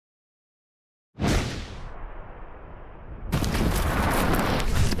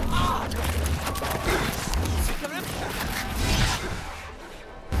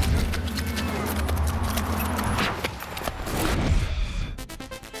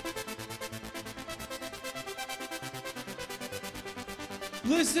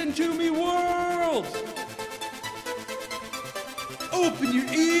Listen to me, world! Open your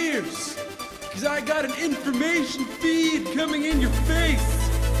ears! Cause I got an information feed coming in your face!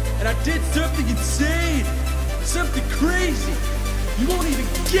 And I did something insane! Something crazy! You won't even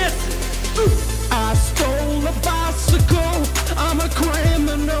guess it! Ooh. I stole a bicycle, I'm a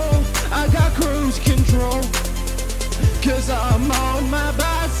criminal, I got cruise control. Cause I'm on my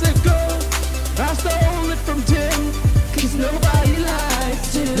bicycle, I stole it from Tim, cause nobody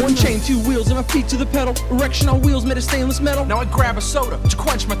likes him. One chain, two wheels, and my feet to the pedal. Erection on wheels made of stainless metal. Now I grab a soda to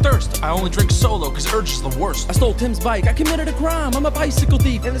quench my thirst. I only drink solo cause urge is the worst. I stole Tim's bike, I committed a crime, I'm a bicycle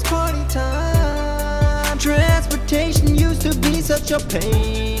thief. And it's party time. Transportation used to be such a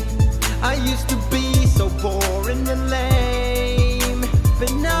pain. I used to be so boring and lame,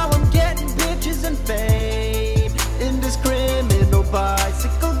 but now I'm getting bitches and fame in this criminal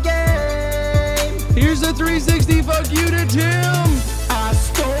bicycle game. Here's a 360, fuck you to Tim. I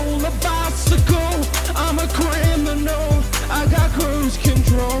stole a bicycle, I'm a criminal, I got cruise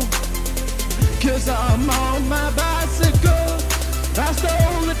control. Cause I'm on my bicycle, I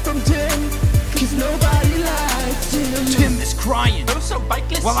stole it from Tim, cause nobody likes him. Tim is crying, oh so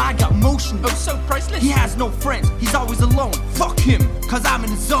bikeless, while I got motion, oh so priceless. He has no friends, he's always alone. Fuck him, cause I'm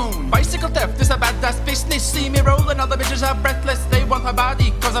in the zone. Bicycle theft is a badass business. See me rolling, other bitches are breathless. They want my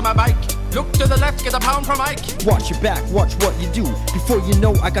body cause I'm a bike. Look to the left, get a pound from Ike. Watch your back, watch what you do. Before you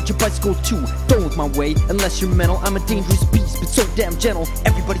know, I got your bicycle too. Don't look my way, unless you're mental. I'm a dangerous beast, but so damn gentle.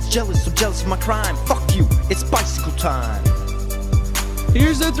 Everybody's jealous, so jealous of my crime. Fuck you, it's bicycle time.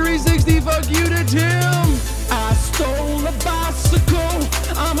 Here's a 360, fuck you to Tim. I stole a bicycle,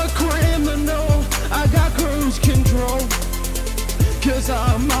 I'm a criminal, I got cruise control. Cause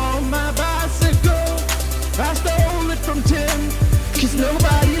I'm on my bicycle, I stole it from Tim, cause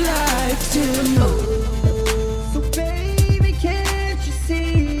nobody likes him. So baby, can't you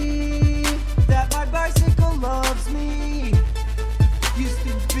see that my bicycle loves me? Used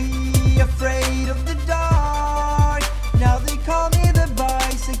to be afraid of the dark, now they call me the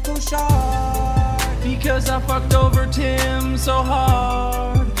bicycle shark. Because I fucked over Tim so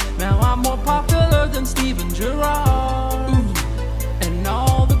hard. Now I'm more popular than Steven Gerrard. Ooh. And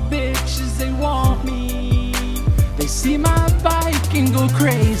all the bitches, they want me. They see my bike and go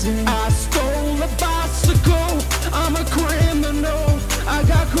crazy. I stole a bicycle, I'm a criminal, I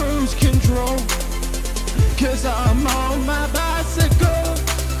got cruise control. Cause I'm on my bicycle,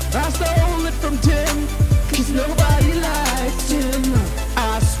 I stole it from Tim, cause nobody likes him.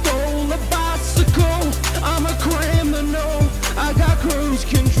 I stole a bicycle, I'm a criminal, I got cruise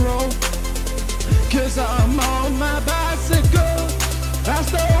control. Cause I'm on